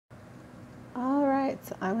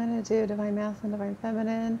so I'm going to do Divine Masculine, Divine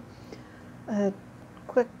Feminine, a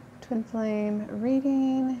quick twin flame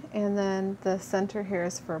reading, and then the center here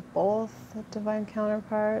is for both divine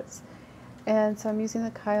counterparts. And so I'm using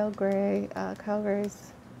the Kyle Gray's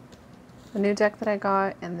the new deck that I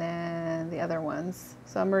got, and then the other ones.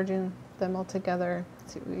 So I'm merging them all together.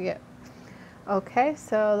 Let's see what we get. Okay,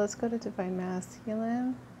 so let's go to Divine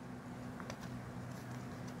Masculine.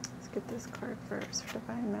 Let's get this card first for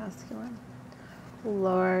Divine Masculine.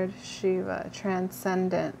 Lord Shiva,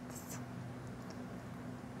 Transcendence.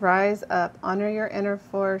 Rise up, honor your inner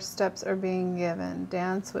force, steps are being given.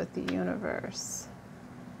 Dance with the universe.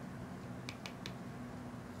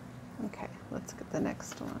 Okay, let's get the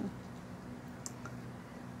next one.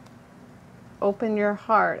 Open your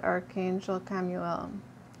heart, Archangel Chamuel.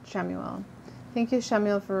 Thank you,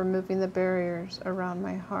 Chamuel, for removing the barriers around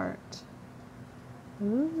my heart.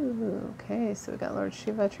 Ooh, okay, so we got Lord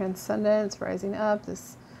Shiva, Transcendence, rising up.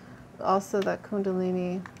 This also that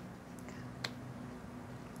Kundalini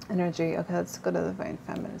energy. Okay, let's go to the Divine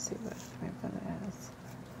Feminine, see what Divine Feminine is.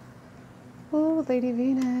 Ooh, Lady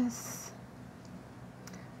Venus.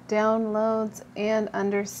 Downloads and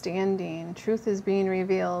understanding. Truth is being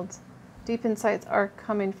revealed. Deep insights are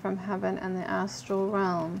coming from heaven and the astral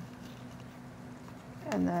realm.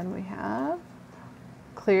 And then we have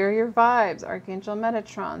clear your vibes, Archangel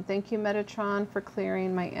Metatron. Thank you, Metatron, for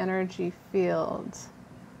clearing my energy field.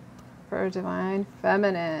 For Divine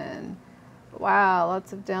Feminine. Wow,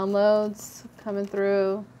 lots of downloads coming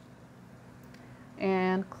through.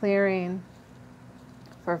 And clearing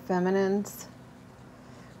for feminines.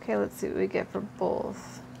 Okay, let's see what we get for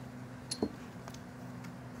both.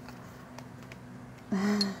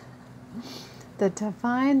 The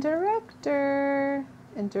Divine Director.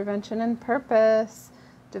 Intervention and purpose.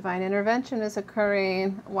 Divine intervention is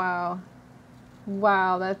occurring. Wow.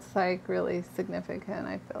 Wow, that's like really significant,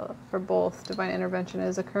 I feel, for both. Divine intervention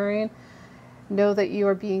is occurring. Know that you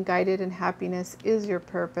are being guided and happiness is your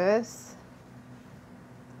purpose.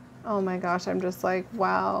 Oh my gosh, I'm just like,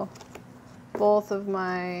 wow. Both of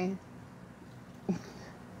my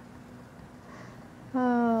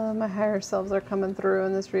my higher selves are coming through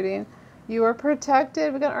in this reading. You are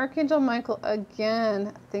protected. We got Archangel Michael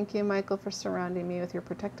again. Thank you, Michael, for surrounding me with your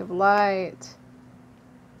protective light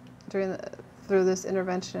through this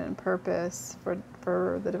intervention and purpose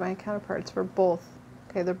for the divine counterparts, for both.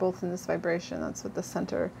 Okay, they're both in this vibration. That's what the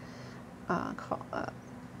center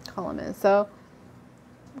column is. So,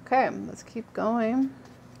 okay, let's keep going.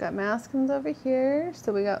 Got masculines over here.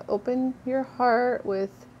 So we got open your heart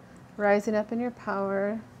with rising up in your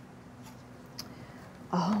power.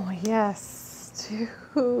 Oh, yes,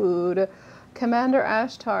 dude. Commander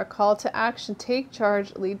Ashtar, call to action, take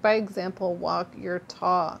charge, lead by example, walk your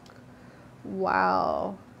talk.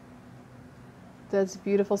 Wow. That's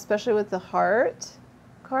beautiful, especially with the heart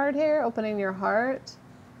card here, opening your heart.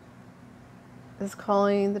 Is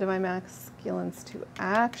calling the Divine Masculines to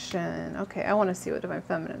action. Okay, I want to see what Divine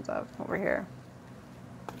Feminines have over here.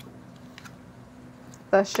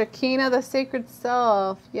 The Shekinah, the sacred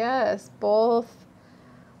self. Yes, both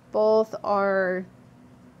are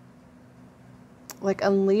like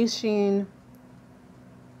unleash your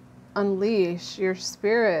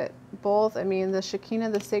spirit. Both, I mean, the Shekinah,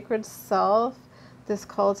 the sacred self, this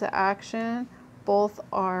call to action, both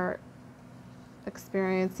are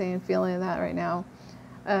experiencing, feeling that right now.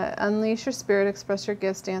 Unleash your spirit, express your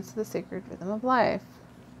gifts, dance to the sacred rhythm of life.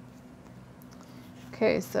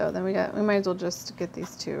 Okay, so then we might as well just get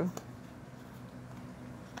these two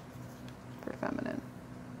for feminine.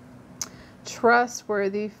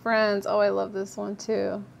 Trustworthy friends. Oh, I love this one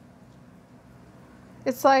too.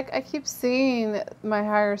 It's like I keep seeing my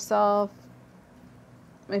higher self,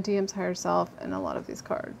 my DM's higher self in a lot of these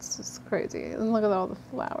cards. It's crazy. And look at all the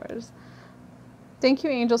flowers. Thank you,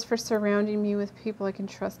 angels, for surrounding me with people I can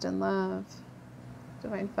trust and love.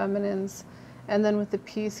 Divine Feminines. And then with the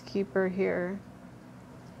Peacekeeper here.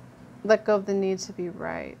 Let go of the need to be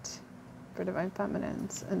right for Divine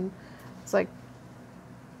Feminines. And it's like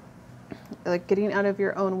getting out of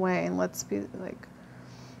your own way, and let's be like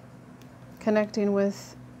connecting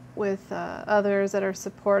with others that are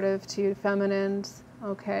supportive to you, feminines,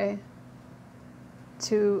 okay?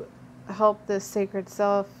 To help this sacred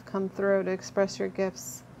self come through, to express your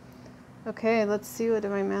gifts. Okay, let's see what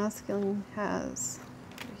Divine Masculine has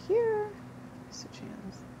over here. Switch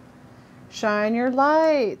hands. Shine your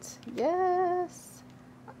light. Yes.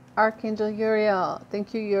 Archangel Uriel.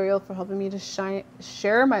 Thank you, Uriel, for helping me to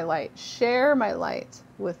share my light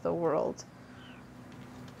with the world.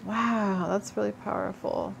 Wow, that's really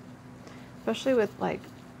powerful. Especially with like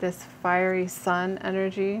this fiery sun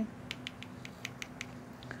energy.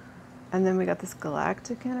 And then we got this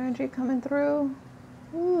galactic energy coming through.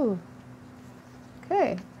 Ooh.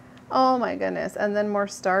 Okay. Oh my goodness. And then more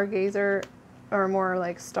stargazer, or more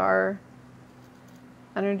like star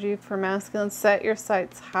energy for masculine. Set your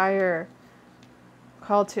sights higher.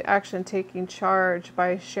 Call to action, taking charge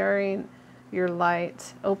by sharing your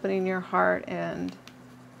light, opening your heart, and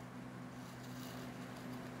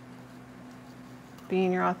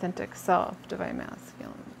being your authentic self, divine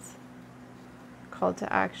masculines. Call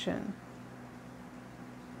to action.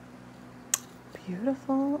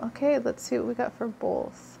 Beautiful. Okay, let's see what we got for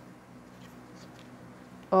both.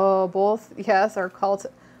 Oh, both, yes, our call to,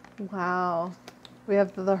 wow. We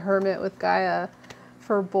have the Hermit with Gaia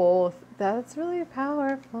for both. That's really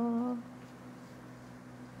powerful.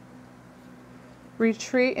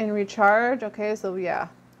 Retreat and recharge. Okay, so yeah,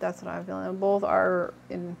 that's what I'm feeling. Both are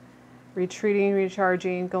in retreating,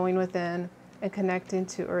 recharging, going within, and connecting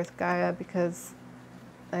to Earth Gaia, because,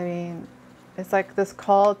 I mean, it's like this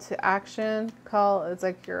call to action. It's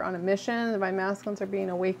like you're on a mission. My masculines are being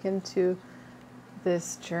awakened to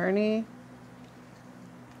this journey.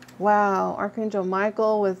 Wow, Archangel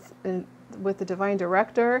Michael with the Divine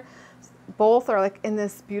Director. Both are like in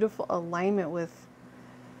this beautiful alignment with,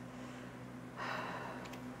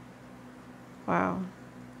 wow.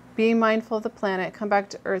 Be mindful of the planet, come back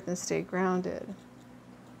to Earth and stay grounded.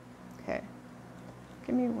 Okay,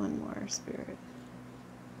 give me one more spirit.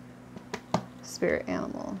 Spirit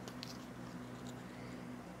animal.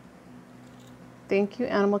 Thank you,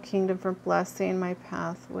 Animal Kingdom, for blessing my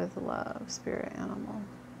path with love. Spirit animal.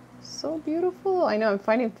 So beautiful. I know, I'm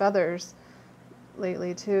finding feathers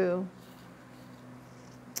lately too.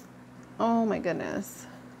 Oh my goodness.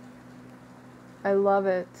 I love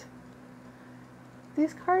it.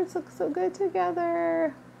 These cards look so good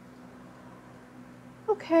together.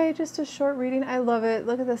 Okay, just a short reading. I love it.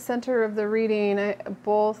 Look at the center of the reading.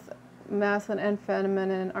 Both masculine and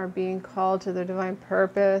feminine are being called to their divine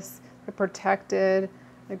purpose. They're protected.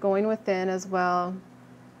 They're going within as well.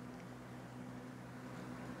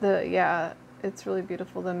 Yeah, it's really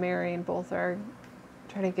beautiful. The marrying, both are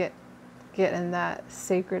trying to get in that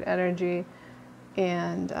sacred energy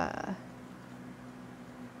and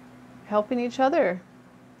helping each other.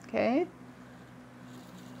 Okay?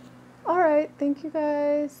 All right. Thank you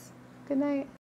guys. Good night.